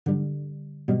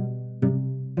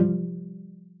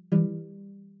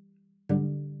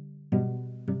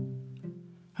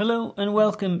Hello and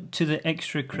welcome to the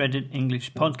Extra Credit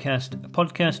English Podcast, a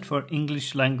podcast for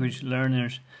English language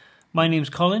learners. My name's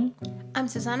Colin. I'm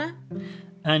Susanna.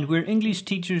 And we're English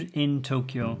teachers in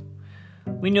Tokyo.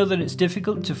 We know that it's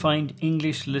difficult to find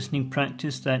English listening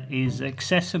practice that is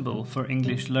accessible for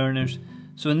English learners.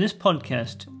 So in this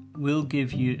podcast, we'll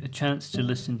give you a chance to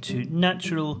listen to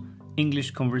natural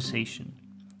English conversation.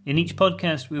 In each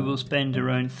podcast, we will spend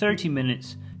around 30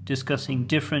 minutes discussing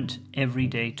different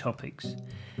everyday topics.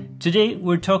 Today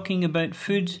we're talking about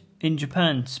food in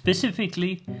Japan.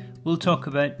 Specifically, we'll talk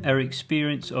about our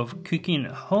experience of cooking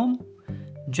at home,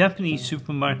 Japanese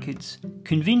supermarkets,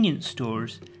 convenience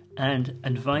stores, and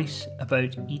advice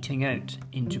about eating out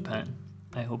in Japan.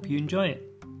 I hope you enjoy it.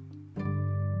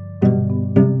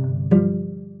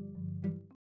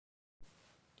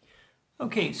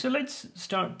 Okay, so let's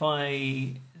start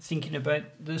by thinking about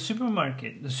the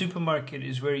supermarket. The supermarket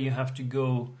is where you have to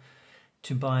go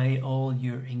to buy all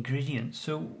your ingredients.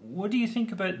 So what do you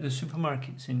think about the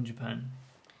supermarkets in Japan?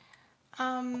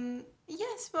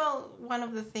 Yes, well, one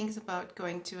of the things about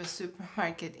going to a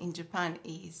supermarket in Japan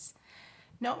is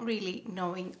not really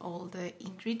knowing all the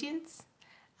ingredients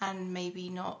and maybe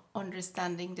not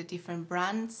understanding the different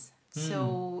brands.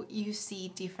 So you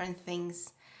see different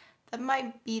things that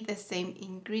might be the same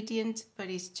ingredient, but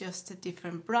it's just a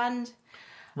different brand.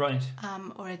 Right.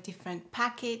 Or a different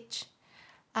package.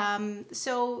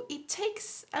 So it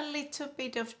takes a little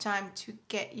bit of time to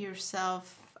get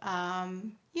yourself,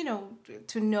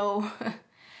 to know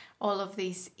all of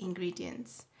these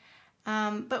ingredients.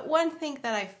 But one thing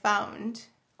that I found,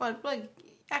 well,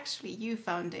 actually you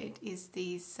found it, is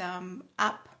this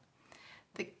app,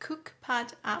 the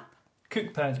Cookpad app.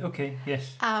 Cookpad, okay,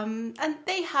 yes. And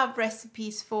they have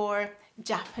recipes for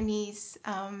Japanese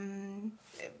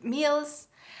meals.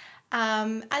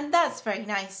 And that's very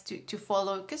nice to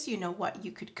follow because you know what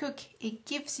you could cook. It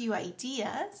gives you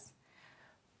ideas,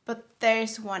 but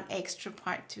there's one extra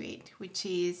part to it, which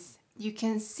is you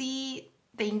can see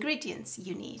the ingredients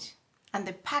you need and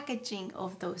the packaging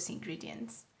of those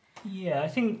ingredients. Yeah, I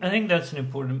think that's an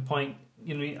important point.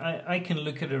 You know, I can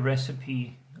look at a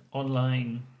recipe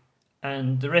online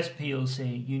and the recipe will say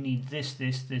you need this,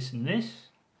 this, this, and this.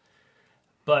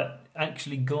 But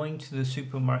actually going to the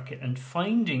supermarket and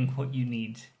finding what you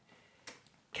need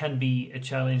can be a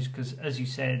challenge because, as you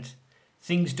said,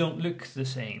 things don't look the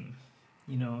same.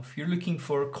 You know, if you're looking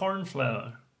for corn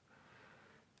flour,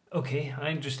 okay,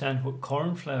 I understand what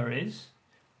corn flour is,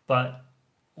 but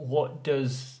what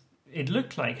does it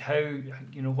look like? How,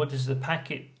 you know, what does the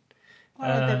packet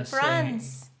the brands.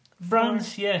 say?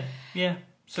 Brands, yeah.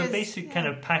 So basic kind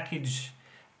of package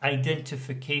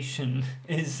identification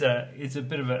is a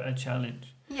bit of a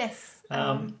challenge. Yes.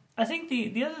 I think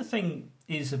the other thing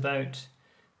is about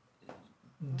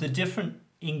the different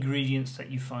ingredients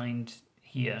that you find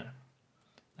here.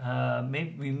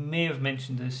 Maybe we may have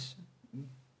mentioned this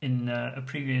in a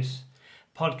previous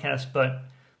podcast, but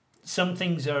some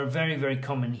things are very, very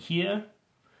common here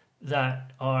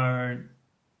that are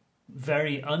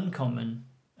very uncommon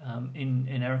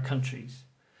in our countries.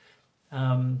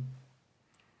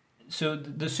 So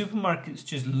the supermarkets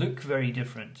just look very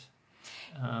different.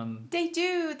 They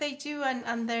do,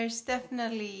 and there's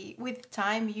definitely, with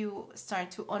time, you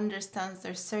start to understand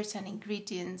there's certain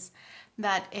ingredients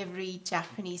that every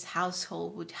Japanese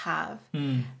household would have,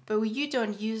 but you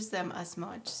don't use them as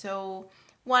much. So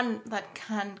one that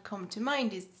can come to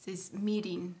mind is this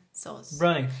mirin sauce.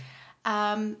 Right.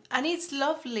 And it's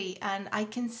lovely, and I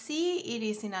can see it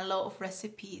is in a lot of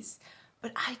recipes.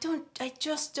 But I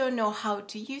just don't know how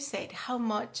to use it. How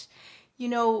much,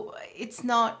 it's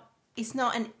not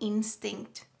an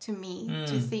instinct to me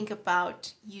to think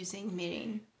about using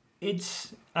mirin.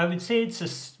 I would say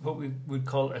it's what we would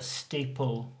call a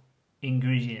staple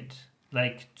ingredient.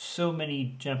 Like so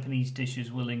many Japanese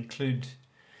dishes will include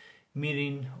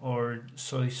mirin or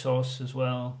soy sauce as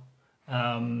well,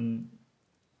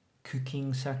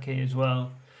 cooking sake as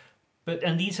well.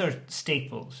 And these are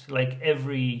staples. Like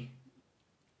every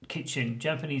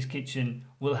Japanese kitchen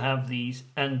will have these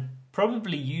and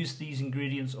probably use these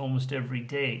ingredients almost every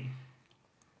day.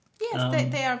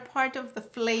 Yes, they are part of the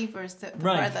flavors that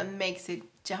makes it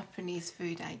Japanese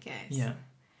food, I guess. Yeah.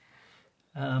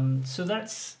 So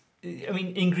that's, I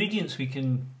mean, ingredients we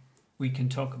can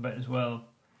talk about as well.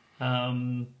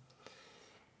 But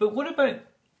what about,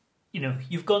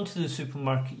 you've gone to the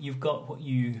supermarket, you've got what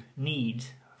you need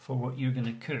for what you're going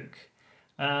to cook.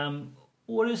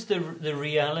 What is the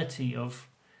reality of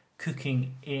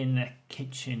cooking in a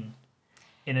kitchen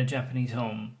in a Japanese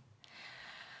home?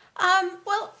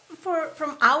 Well,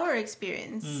 from our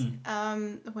experience,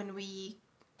 when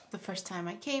the first time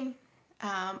I came,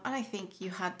 and I think you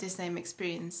had the same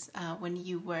experience when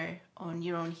you were on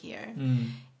your own here,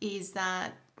 is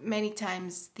that many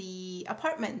times the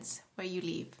apartments where you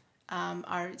live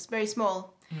are very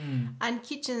small, and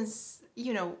kitchens,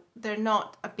 they're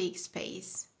not a big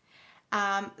space.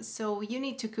 So you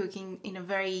need to cook in a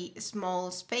very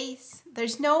small space.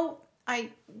 There's no,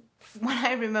 what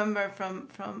I remember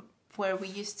from where we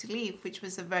used to live, which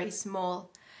was a very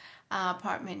small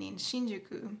apartment in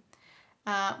Shinjuku,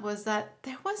 was that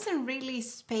there wasn't really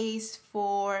space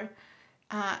for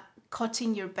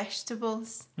cutting your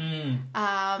vegetables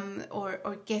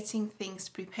or getting things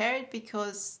prepared,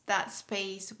 because that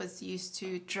space was used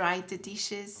to dry the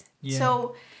dishes. Yeah.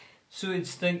 So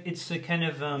it's the kind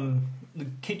of the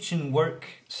kitchen work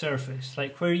surface,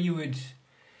 like where you would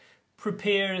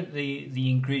prepare the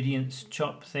ingredients,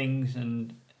 chop things,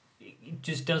 and it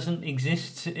just doesn't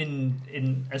exist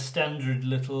in a standard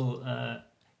little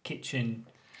kitchen.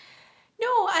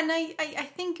 No, and I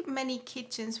think many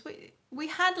kitchens, we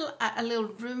had a little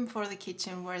room for the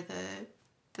kitchen where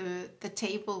the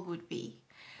table would be.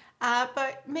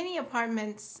 But many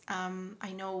apartments,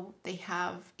 I know they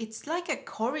have, it's like a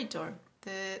corridor.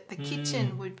 The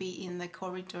kitchen would be in the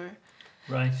corridor.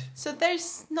 Right. So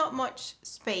there's not much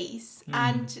space.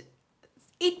 And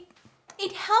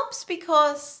it helps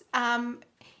because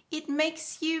it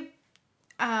makes you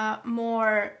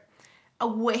more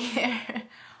aware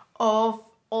of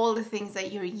all the things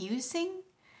that you're using.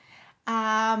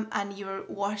 And you're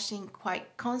washing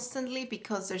quite constantly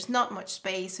because there's not much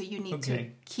space, so you need to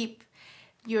keep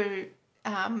your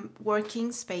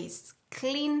working space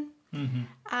clean.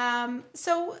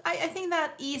 So I think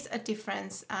that is a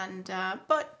difference, and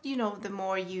but the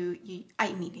more you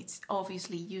it's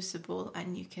obviously usable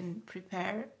and you can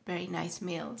prepare very nice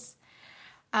meals.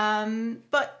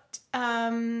 But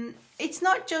it's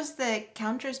not just the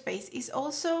counter space; it's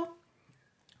also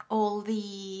all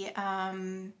the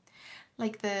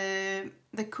like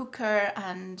the cooker,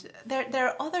 and there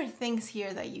are other things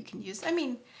here that you can use. I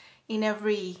mean, in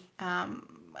every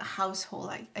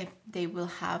household, they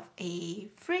will have a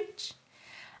fridge,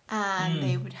 and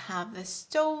they would have the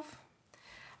stove.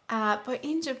 But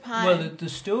in Japan, well, the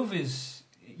stove is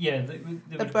they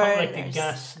would call it like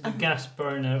the gas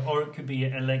burner, or it could be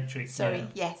electric. Sorry,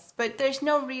 yes, but there's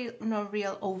no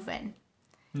real oven.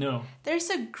 No, there's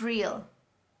a grill.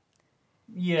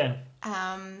 Yeah.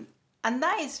 And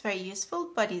that is very useful,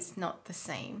 but it's not the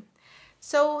same.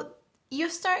 So you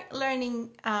start learning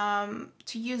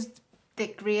to use the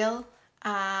grill.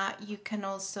 You can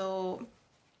also,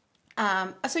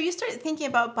 so you start thinking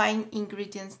about buying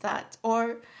ingredients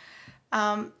or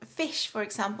fish, for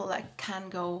example, that can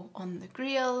go on the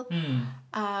grill.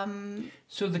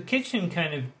 So the kitchen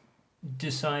kind of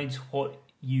decides what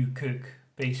you cook,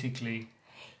 basically.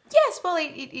 Yes, well,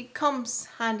 it comes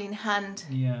hand in hand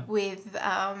with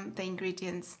the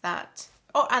ingredients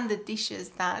and the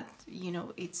dishes that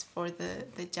it's for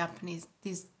the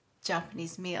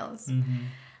Japanese meals.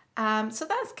 So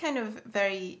that's kind of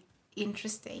very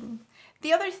interesting.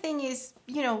 The other thing is,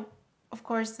 of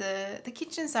course, the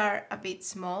kitchens are a bit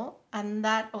small, and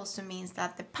that also means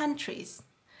that the pantries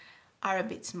are a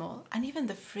bit small, and even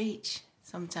the fridge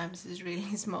sometimes is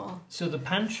really small. So the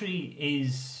pantry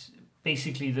is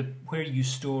basically where you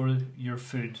store your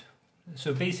food.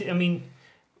 So basically, I mean,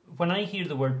 when I hear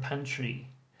the word pantry,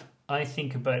 I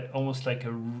think about almost like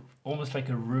a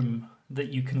room that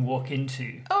you can walk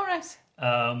into. Oh, right.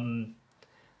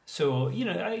 So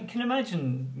I can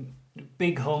imagine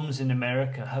big homes in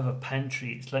America have a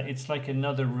pantry. It's like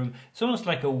another room. It's almost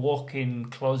like a walk-in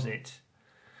closet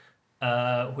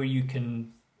where you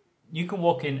can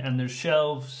walk in and there's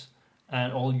shelves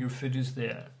and all your food is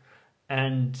there.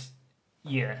 And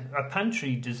a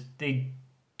pantry they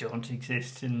don't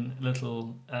exist in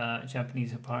little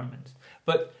Japanese apartments.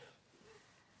 But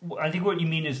I think what you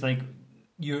mean is like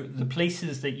the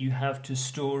places that you have to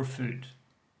store food.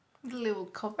 The little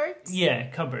cupboards? Yeah,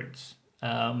 cupboards.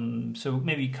 So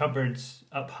maybe cupboards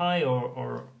up high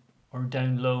or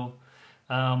down low.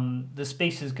 The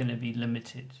space is going to be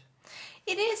limited.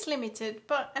 It is limited,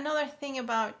 but another thing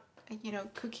about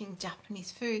cooking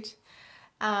Japanese food,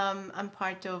 and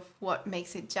part of what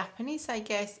makes it Japanese, I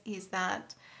guess, is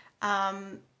that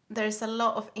there's a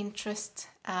lot of interest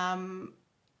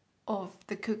of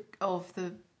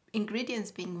the ingredients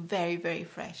being very, very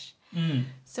fresh.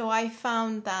 So I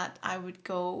found that I would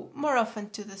go more often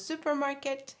to the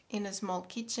supermarket in a small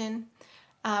kitchen,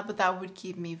 but that would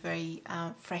give me very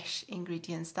fresh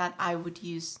ingredients that I would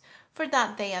use for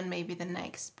that day and maybe the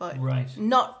next. But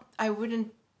I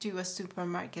wouldn't do a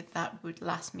supermarket that would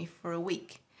last me for a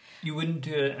week. You wouldn't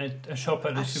do a shop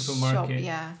at a supermarket? Shop,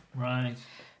 yeah. Right.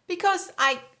 Because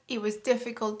it was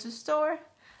difficult to store,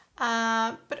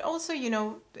 but also,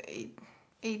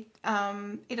 it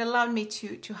allowed me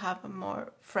to have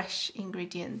more fresh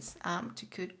ingredients to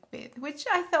cook with, which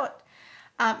I thought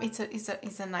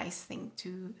it's a nice thing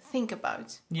to think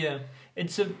about. Yeah,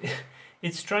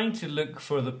 it's trying to look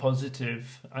for the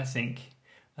positive, I think.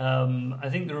 I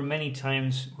think there were many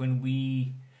times when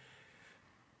we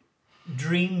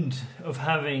dreamed of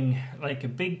having like a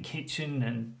big kitchen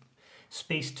and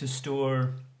space to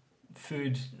store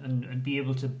food and be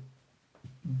able to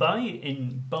buy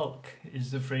in bulk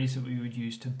is the phrase that we would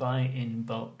use, to buy in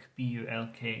bulk,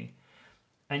 B-U-L-K.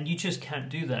 And you just can't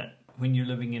do that when you're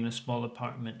living in a small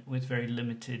apartment with very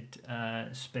limited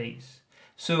space.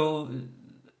 So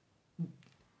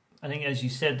I think, as you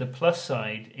said, the plus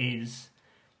side is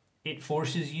it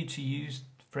forces you to use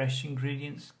fresh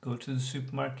ingredients, go to the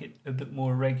supermarket a bit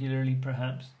more regularly,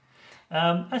 perhaps.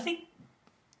 I think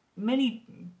many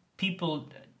people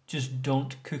just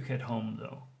don't cook at home,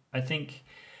 though. I think,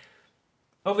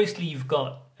 obviously, you've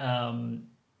got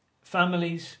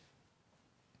families,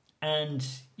 and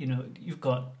you've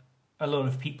got a lot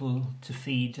of people to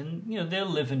feed, and they'll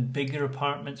live in bigger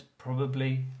apartments,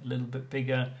 probably a little bit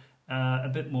bigger, a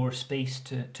bit more space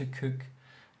to cook.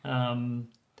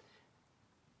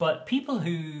 But people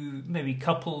who, maybe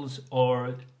couples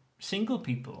or single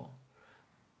people,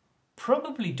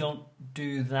 probably don't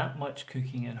do that much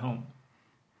cooking at home.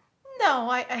 No,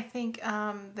 I think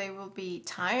they will be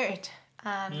tired,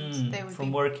 and they will from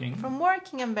be working. From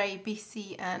working and very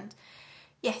busy, and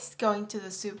yes, going to the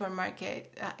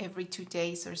supermarket every 2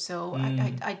 days or so.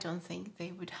 I don't think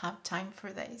they would have time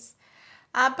for this.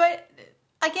 But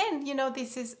again,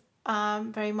 this is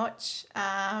very much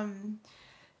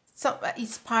so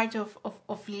it's part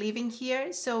of living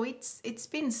here. So it's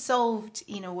been solved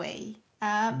in a way.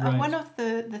 And one of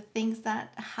the things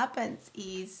that happens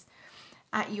is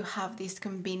you have these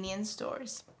convenience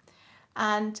stores.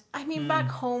 And I mean,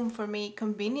 back home for me,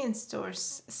 convenience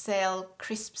stores sell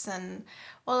crisps and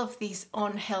all of these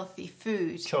unhealthy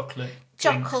food.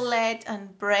 Chocolate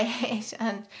and bread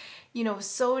and,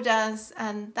 sodas.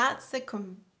 And that's the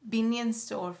convenience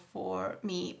store for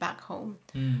me back home.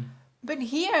 But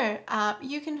here,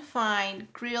 you can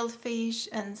find grilled fish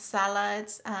and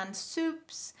salads and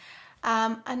soups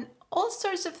and all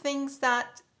sorts of things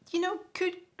that,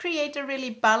 could create a really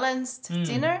balanced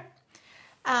dinner.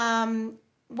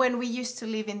 When we used to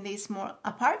live in this small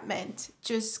apartment,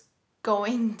 just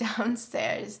going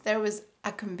downstairs, there was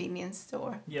a convenience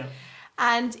store. Yeah.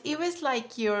 And it was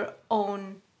like your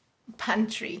own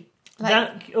pantry.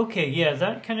 That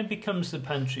kind of becomes the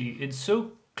pantry. It's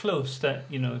so close that,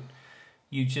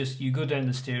 you go down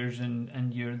the stairs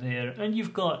and you're there, and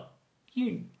you've got,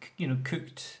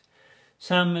 cooked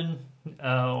salmon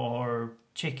or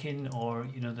chicken, or,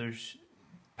 there's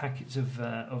packets of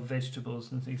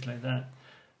vegetables and things like that.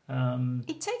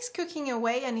 It takes cooking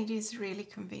away, and it is really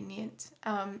convenient.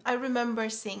 I remember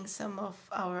seeing some of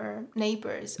our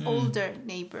neighbors, older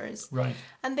neighbors, right,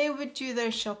 and they would do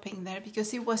their shopping there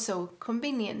because it was so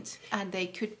convenient, and they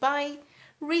could buy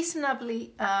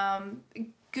reasonably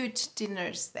good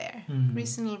dinners there,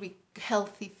 reasonably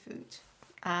healthy food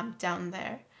down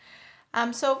there.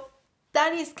 So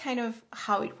that is kind of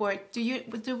how it worked.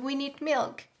 Do we need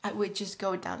milk? I would just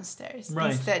go downstairs.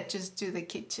 Right. Instead, just do the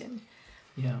kitchen.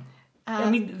 Yeah. I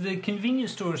mean, the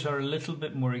convenience stores are a little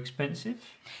bit more expensive.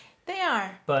 They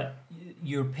are. But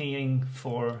you're paying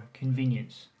for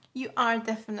convenience. You are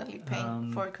definitely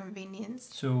paying for convenience.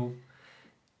 So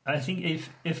I think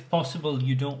if possible,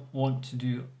 you don't want to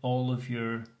do all of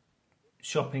your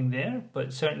shopping there,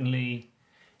 but certainly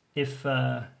if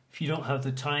you don't have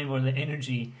the time or the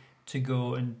energy to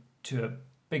go into a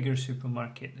bigger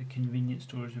supermarket, the convenience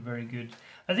stores are very good.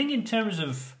 I think in terms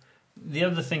of the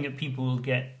other thing that people will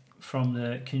get from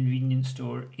the convenience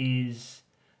store is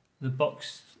the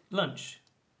box lunch.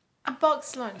 A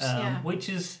box lunch, yeah. Which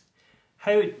is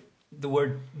how the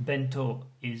word bento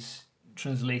is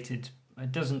translated.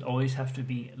 It doesn't always have to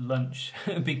be lunch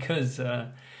because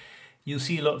you'll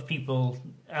see a lot of people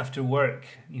after work,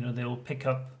 they'll pick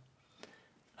up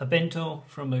a bento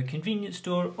from a convenience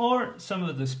store or some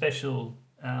of the special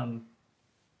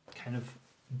kind of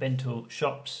bento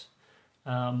shops.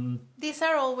 These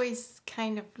are always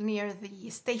kind of near the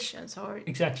stations, or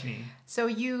exactly. So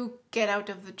you get out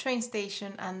of the train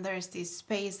station and there's this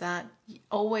space that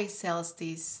always sells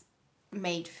this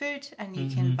made food, and you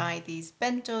can buy these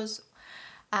bentos,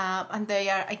 and they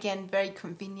are again very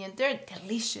convenient. They're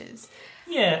delicious.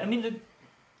 Yeah, I mean,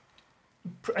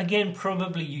 again,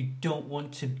 probably you don't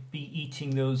want to be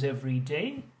eating those every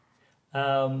day,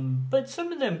 But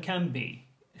some of them can be.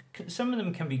 Some of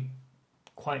them can be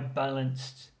quite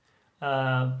balanced.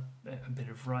 A bit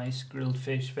of rice, grilled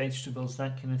fish, vegetables,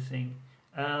 that kind of thing.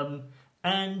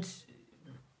 And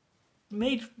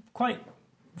made quite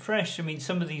fresh. I mean,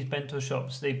 some of these bento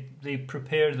shops, they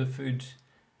prepare the food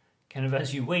kind of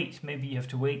as you wait. Maybe you have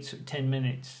to wait sort of 10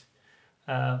 minutes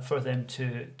for them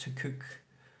to cook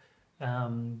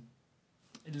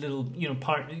little,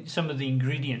 some of the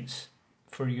ingredients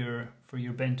for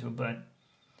your bento. But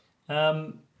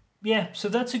so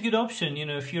that's a good option.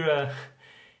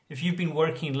 If you've been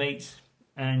working late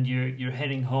and you're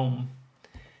heading home,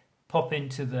 pop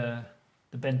into the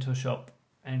bento shop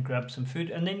and grab some food,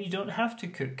 and then you don't have to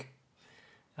cook.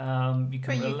 You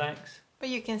can relax. But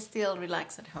you can still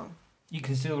relax at home. You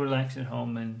can still relax at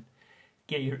home and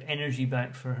get your energy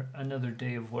back for another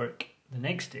day of work the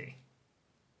next day.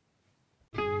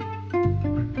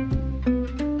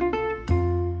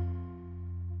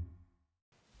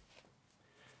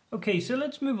 Okay, so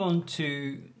let's move on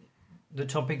to the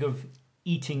topic of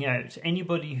eating out.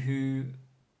 Anybody who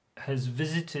has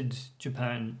visited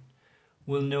Japan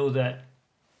will know that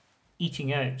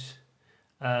eating out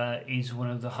is one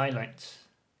of the highlights.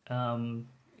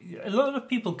 A lot of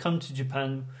people come to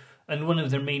Japan, and one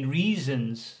of their main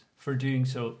reasons for doing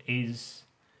so is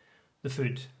the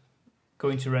food,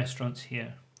 going to restaurants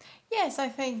here. Yes, I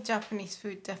think Japanese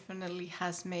food definitely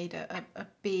has made a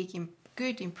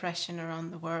good impression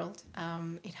around the world.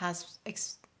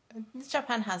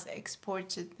 Japan has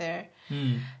exported their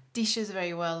dishes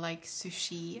very well, like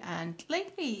sushi, and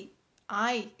lately,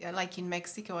 like in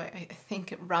Mexico, I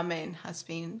think ramen has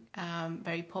been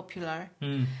very popular,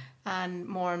 and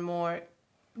more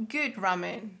good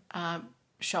ramen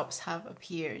shops have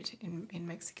appeared in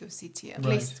Mexico City. At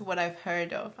least what I've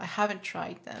heard of. I haven't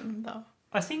tried them though.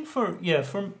 I think for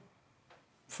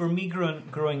me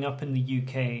growing up in the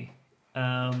UK,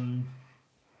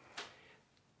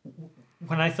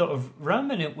 when I thought of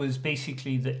ramen, it was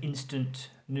basically the instant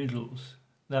noodles.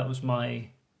 That's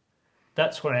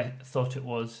what I thought it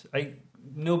was.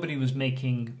 Nobody was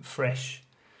making fresh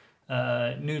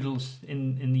noodles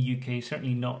in the UK,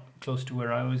 certainly not close to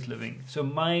where I was living. So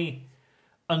my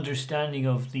understanding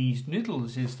of these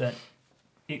noodles is that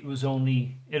it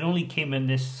only came in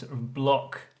this sort of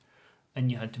block,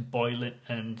 and you had to boil it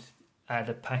and add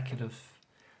a packet of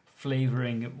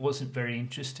flavouring. It wasn't very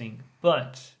interesting,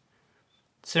 but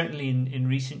certainly in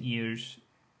recent years,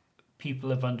 people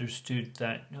have understood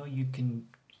that you can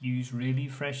use really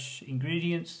fresh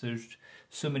ingredients. There's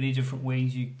so many different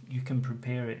ways you can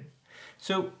prepare it.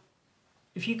 So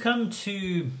if you come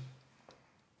to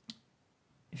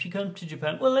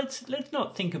Japan, well, let's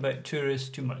not think about tourists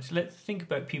too much. Let's think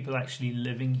about people actually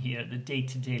living here, the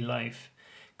day-to-day life,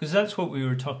 because that's what we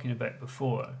were talking about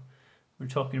before. We're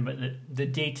talking about the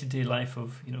day-to-day life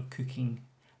of cooking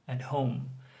at home.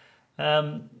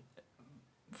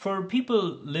 For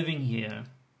people living here,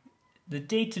 the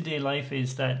day-to-day life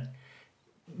is that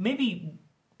maybe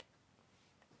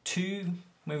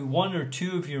one or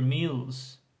two of your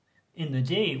meals in the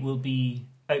day will be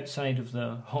outside of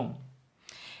the home.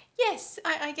 Yes,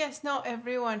 I guess not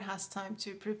everyone has time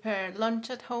to prepare lunch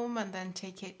at home and then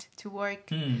take it to work.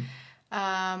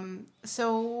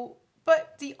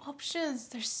 But the options,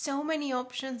 there's so many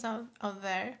options out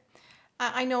there.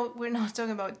 I know we're not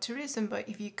talking about tourism, but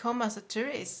if you come as a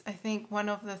tourist, I think one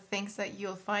of the things that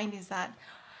you'll find is that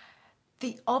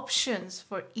the options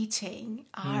for eating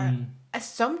are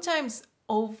sometimes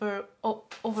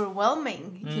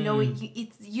overwhelming.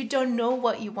 You don't know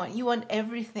what you want. You want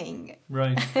everything.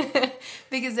 Right.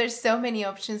 Because there's so many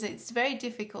options. It's very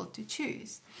difficult to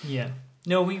choose. Yeah.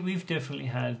 No, we've definitely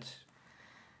had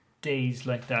days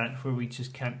like that where we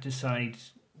just can't decide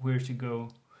where to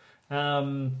go.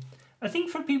 I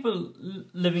think for people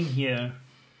living here,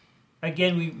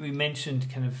 again, we mentioned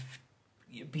kind of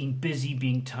being busy,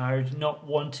 being tired, not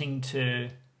wanting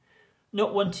to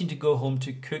go home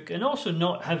to cook, and also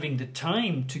not having the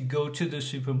time to go to the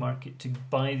supermarket to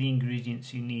buy the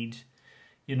ingredients you need.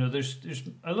 There's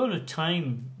a lot of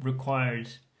time required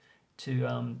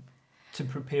to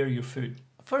prepare your food.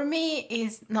 For me,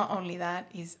 is not only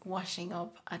that, is washing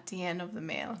up at the end of the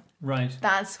meal. Right.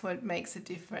 That's what makes a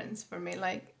difference for me.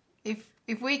 Like, if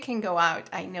we can go out,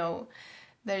 I know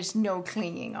there's no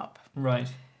cleaning up. Right.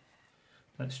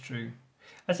 That's true.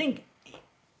 I think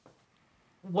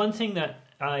one thing that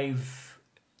I've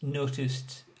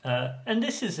noticed, and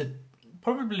this is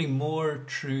probably more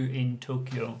true in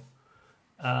Tokyo,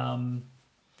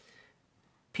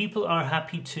 people are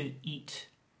happy to eat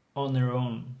on their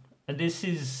own. And this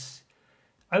is,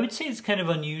 I would say it's kind of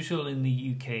unusual in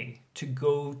the UK to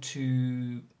go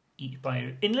to eat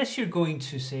unless you're going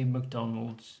to, say,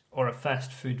 McDonald's or a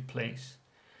fast food place.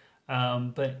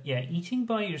 But yeah, eating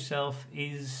by yourself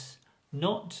is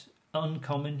not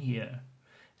uncommon here.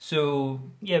 So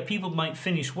yeah, people might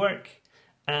finish work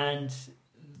and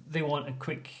they want a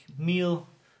quick meal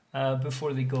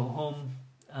before they go home,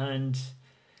 and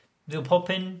they'll pop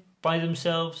in by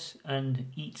themselves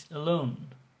and eat alone.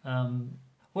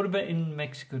 What about in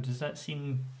Mexico? Does that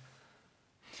seem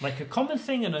like a common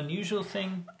thing, an unusual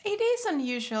thing? It is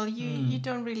unusual. You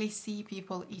don't really see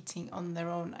people eating on their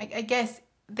own. I guess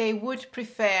they would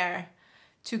prefer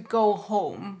to go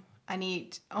home and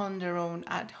eat on their own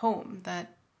at home than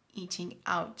eating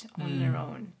out on their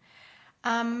own.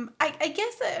 I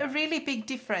guess a really big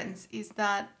difference is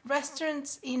that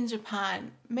restaurants in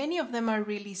Japan, many of them are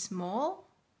really small.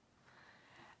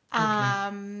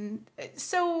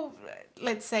 So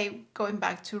let's say going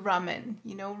back to ramen,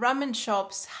 ramen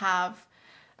shops have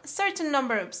a certain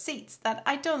number of seats that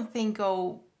I don't think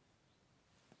go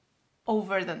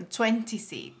over than 20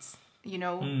 seats,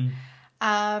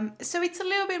 So it's a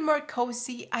little bit more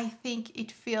cozy. I think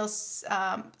it feels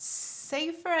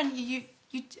safer, and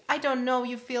I don't know,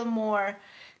 you feel more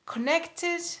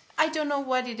connected. I don't know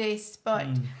what it is, but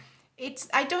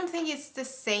I don't think it's the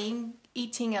same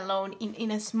eating alone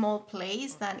in a small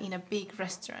place than in a big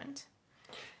restaurant.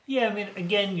 Yeah, I mean,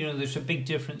 again, there's a big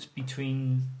difference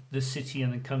between the city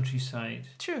and the countryside.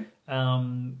 True.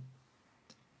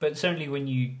 But certainly when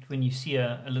you see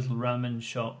a little ramen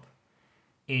shop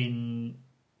in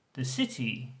the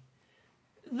city,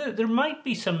 there might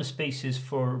be some spaces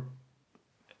for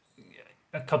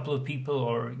a couple of people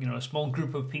or a small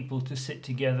group of people to sit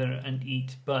together and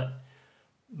eat, but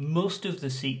most of the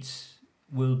seats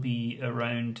will be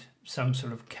around some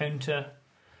sort of counter,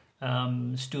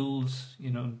 stools,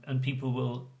 and people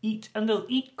will eat, and they'll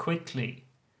eat quickly.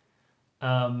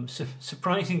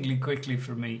 Surprisingly quickly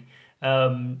for me.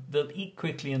 They'll eat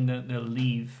quickly and they'll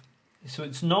leave. So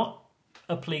it's not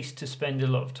a place to spend a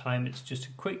lot of time. It's just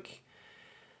a quick,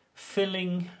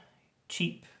 filling,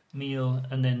 cheap meal,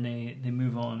 and then they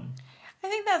move on. I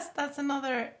think that's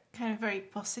another kind of very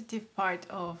positive part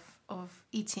of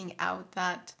eating out,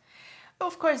 that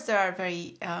of course there are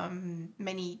very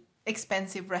many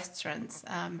expensive restaurants,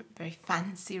 very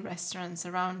fancy restaurants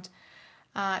around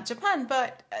Japan,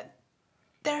 but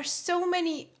there are so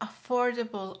many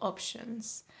affordable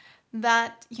options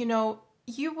that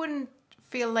you wouldn't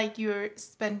feel like you're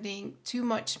spending too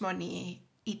much money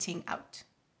eating out.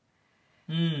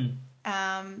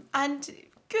 And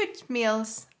good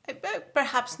meals,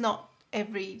 perhaps not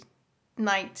every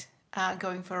night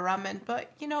going for ramen,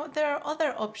 but there are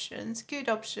other options, good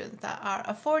options that are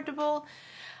affordable,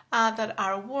 that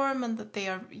are warm, and that they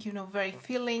are very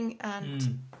filling,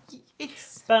 and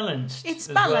it's balanced. It's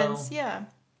balanced, yeah.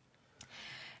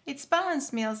 It's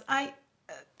balanced meals.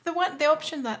 The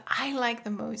option that I like the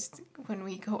most when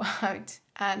we go out,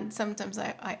 and sometimes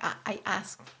I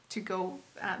ask to go,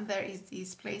 there is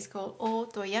this place called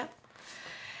Otoya.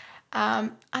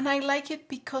 And I like it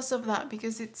because of that,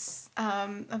 because it's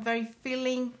a very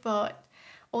filling but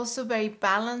also very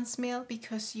balanced meal,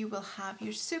 because you will have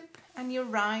your soup and your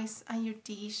rice and your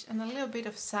dish and a little bit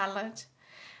of salad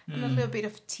and a little bit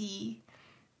of tea.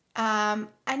 And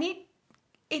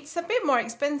it's a bit more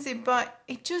expensive, but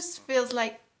it just feels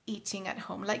like eating at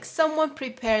home, like someone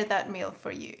prepared that meal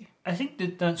for you. I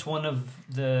think that's one of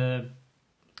the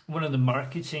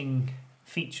marketing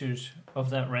features of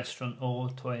that restaurant,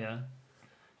 Otoya,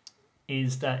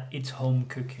 is that it's home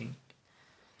cooking.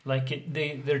 Like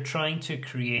they're trying to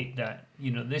create that.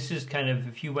 This is kind of,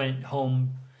 if you went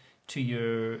home to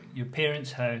your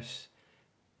parents' house,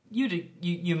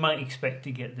 you might expect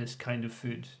to get this kind of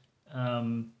food.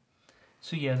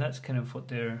 So yeah, that's kind of what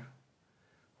they're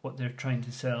trying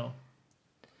to sell.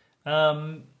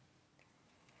 But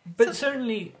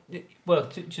certainly, well,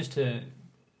 just to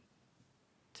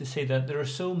say that there are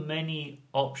so many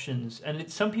options,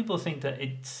 and some people think that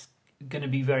it's going to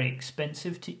be very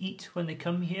expensive to eat when they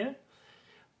come here,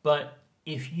 but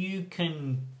if you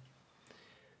can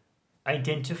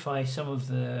identify some of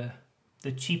the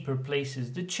cheaper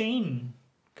places, the chain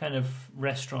kind of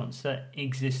restaurants that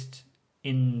exist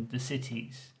in the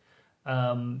cities,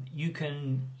 you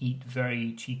can eat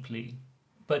very cheaply.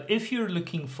 But if you're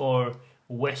looking for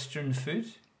Western food,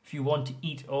 if you want to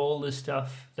eat all the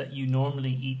stuff that you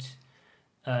normally eat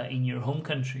in your home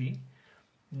country,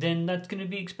 then that's going to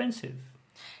be expensive.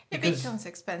 It becomes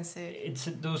expensive.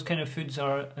 Those kind of foods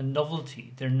are a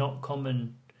novelty. They're not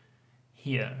common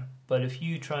here. But if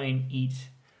you try and eat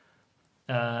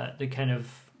the kind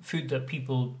of food that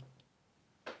people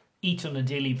eat on a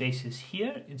daily basis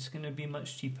here, it's going to be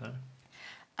much cheaper.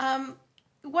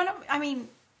 I mean,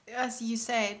 as you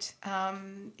said,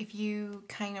 if you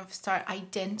kind of start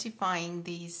identifying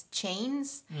these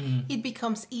chains, it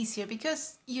becomes easier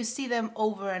because you see them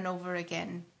over and over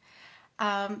again.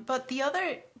 But the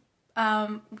other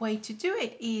way to do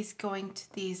it is going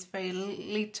to these very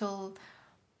little,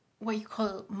 what you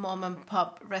call mom and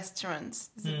pop restaurants,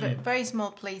 very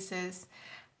small places,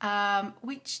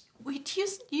 which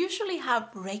usually have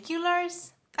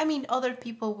regulars. I mean, other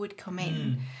people would come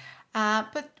in,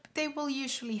 but they will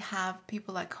usually have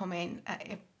people that come in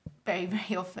very,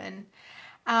 very often.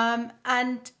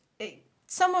 And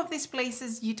some of these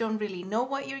places, you don't really know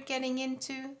what you're getting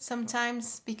into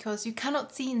sometimes because you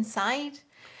cannot see inside.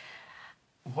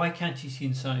 Why can't you see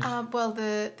inside? Well,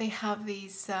 they have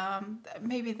these,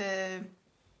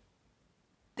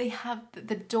 they have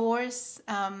the doors,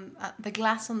 the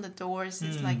glass on the doors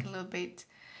is like a little bit,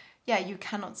 you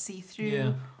cannot see through.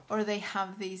 Yeah. Or they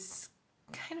have these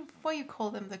kind of, what you call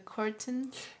them, the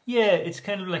curtains? Yeah, it's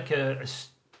kind of like a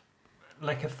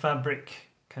fabric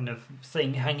kind of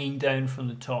thing hanging down from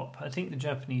the top. I think the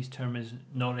Japanese term is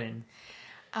norin.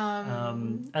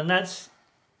 And that's,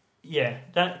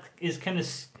 that is kind of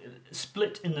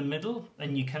split in the middle,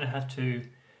 and you kind of have to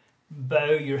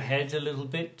bow your head a little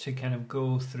bit to kind of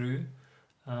go through.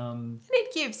 And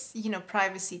it gives,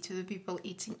 privacy to the people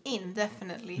eating in,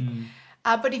 definitely.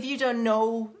 But if you don't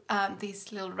know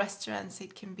these little restaurants,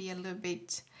 it can be a little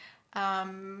bit,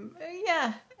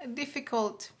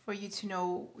 difficult for you to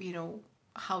know,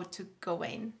 how to go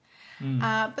in.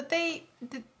 But they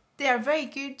are very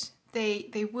good.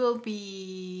 They will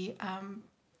be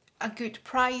a good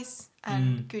price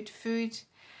and good food.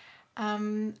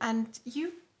 And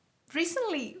you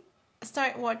recently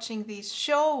started watching this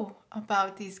show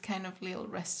about these kind of little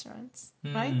restaurants,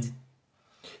 right?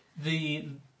 The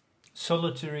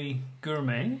Solitary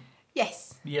Gourmet.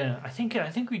 Yes. Yeah, I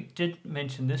think we did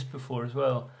mention this before as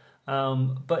well.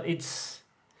 But it's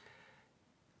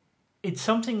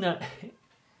something that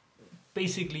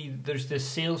basically there's this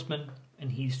salesman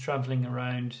and he's traveling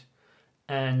around,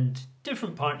 and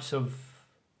different parts of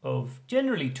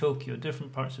generally Tokyo,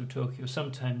 different parts of Tokyo.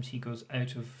 Sometimes he goes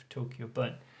out of Tokyo,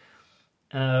 but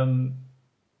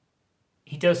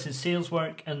he does his sales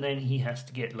work and then he has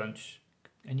to get lunch.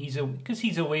 And because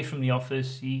he's away from the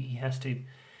office, he has to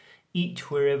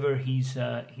eat wherever he's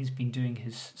been doing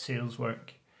his sales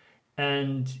work.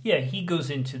 And he goes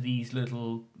into these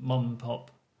little mom and pop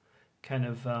kind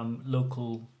of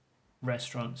local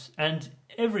restaurants, and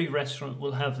every restaurant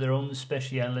will have their own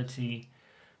speciality,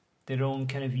 their own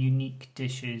kind of unique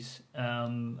dishes,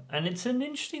 and it's an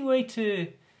interesting way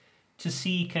to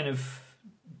see kind of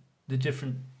the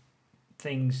different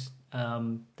things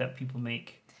that people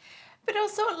make. But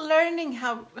also learning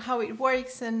how it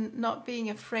works and not being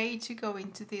afraid to go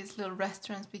into these little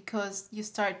restaurants, because you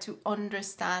start to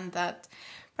understand that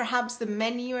perhaps the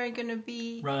menu are going to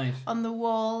be on the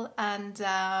wall, and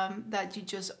that you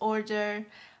just order,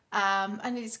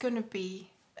 and it's going to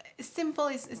be simple.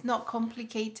 It's not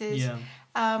complicated. Yeah.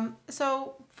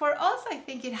 So for us, I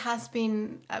think it has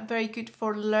been very good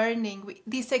for learning.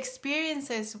 These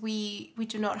experiences we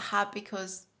do not have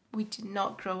because we did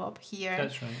not grow up here.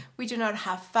 That's right. We do not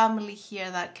have family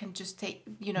here that can just take,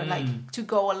 like to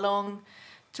go along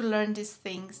to learn these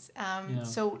things.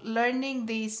 So learning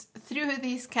these through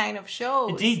these kind of shows.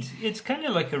 Indeed, it's kind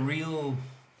of like a real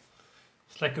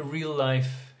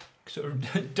life sort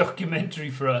of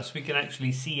documentary for us. We can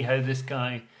actually see how this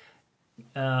guy,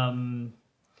 how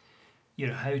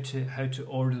to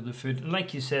order the food. And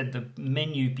like you said, the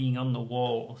menu being on the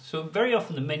wall. So very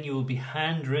often the menu will be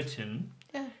handwritten.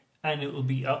 And it will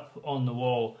be up on the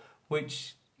wall,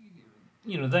 which,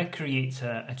 that creates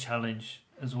a challenge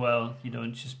as well,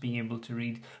 and just being able to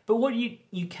read. But what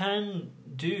you can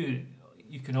do,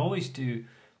 you can always do,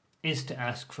 is to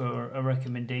ask for a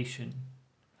recommendation.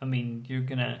 I mean, you're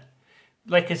going to,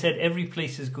 like I said, every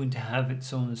place is going to have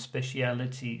its own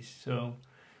specialities. So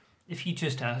if you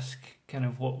just ask kind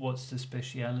of what's the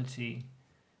speciality,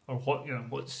 or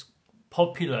what's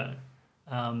popular,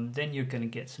 then you're going to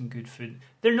get some good food.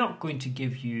 They're not going to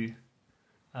give you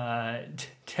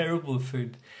terrible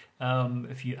food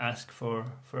if you ask for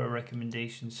a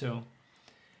recommendation. So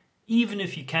even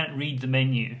if you can't read the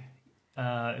menu,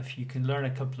 if you can learn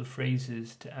a couple of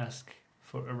phrases to ask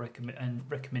for a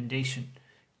recommendation,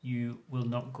 you will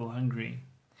not go hungry.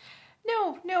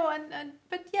 No,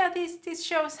 but these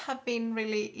shows have been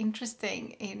really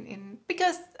interesting in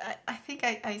because I think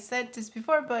I said this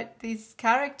before, but this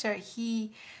character,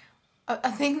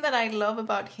 a thing that I love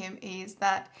about him is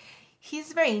that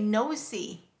he's very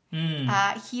nosy.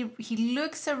 He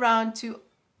looks around to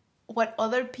what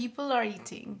other people are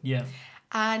eating. Yeah.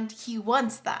 And he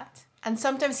wants that. And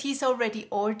sometimes he's already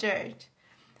ordered.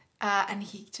 And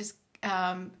he just,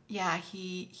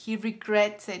 he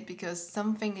regrets it because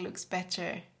something looks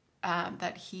better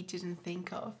that he didn't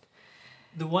think of.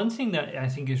 The one thing that I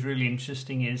think is really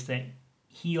interesting is that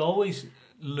he always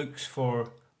looks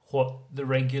for what the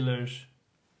regulars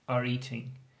are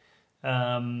eating.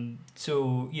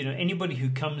 So, you know, anybody who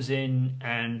comes in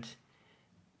and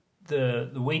the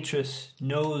waitress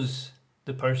knows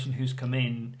the person who's come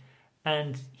in,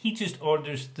 and he just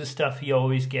orders the stuff he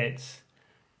always gets,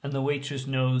 and the waitress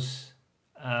knows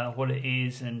what it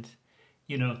is, and,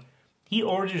 you know, he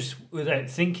orders without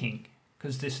thinking,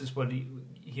 because this is what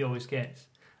he always gets.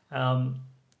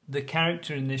 The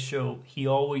character in this show, he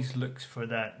always looks for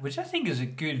that, which I think is a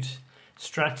good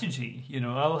strategy. You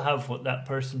know, I'll have what that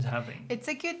person's having. It's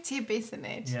a good tip, isn't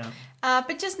it? Yeah.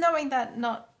 But just knowing that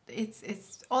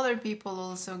it's other people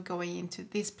also going into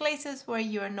these places where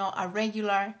you are not a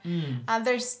regular.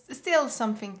 There's still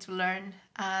something to learn.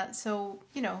 So,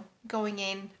 you know, going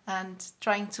in and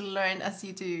trying to learn as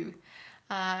you do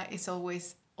is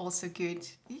always also good.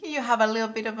 You have a little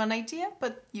bit of an idea,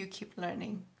 but you keep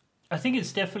learning. I think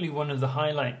it's definitely one of the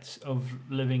highlights of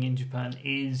living in Japan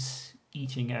is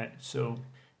eating out. So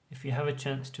if you have a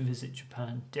chance to visit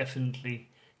Japan, definitely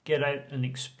get out and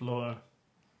explore.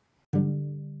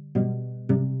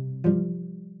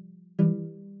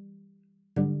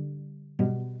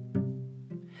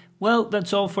 Well,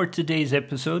 that's all for today's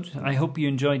episode. I hope you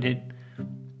enjoyed it.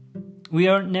 We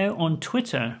are now on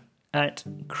Twitter at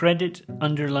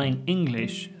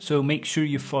credit_English, so make sure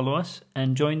you follow us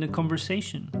and join the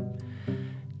conversation.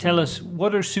 Tell us,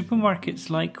 what are supermarkets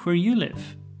like where you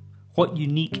live? What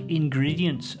unique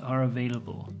ingredients are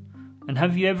available? And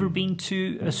have you ever been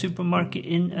to a supermarket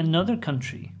in another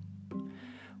country?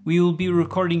 We will be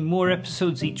recording more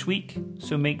episodes each week,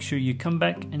 so make sure you come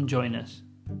back and join us.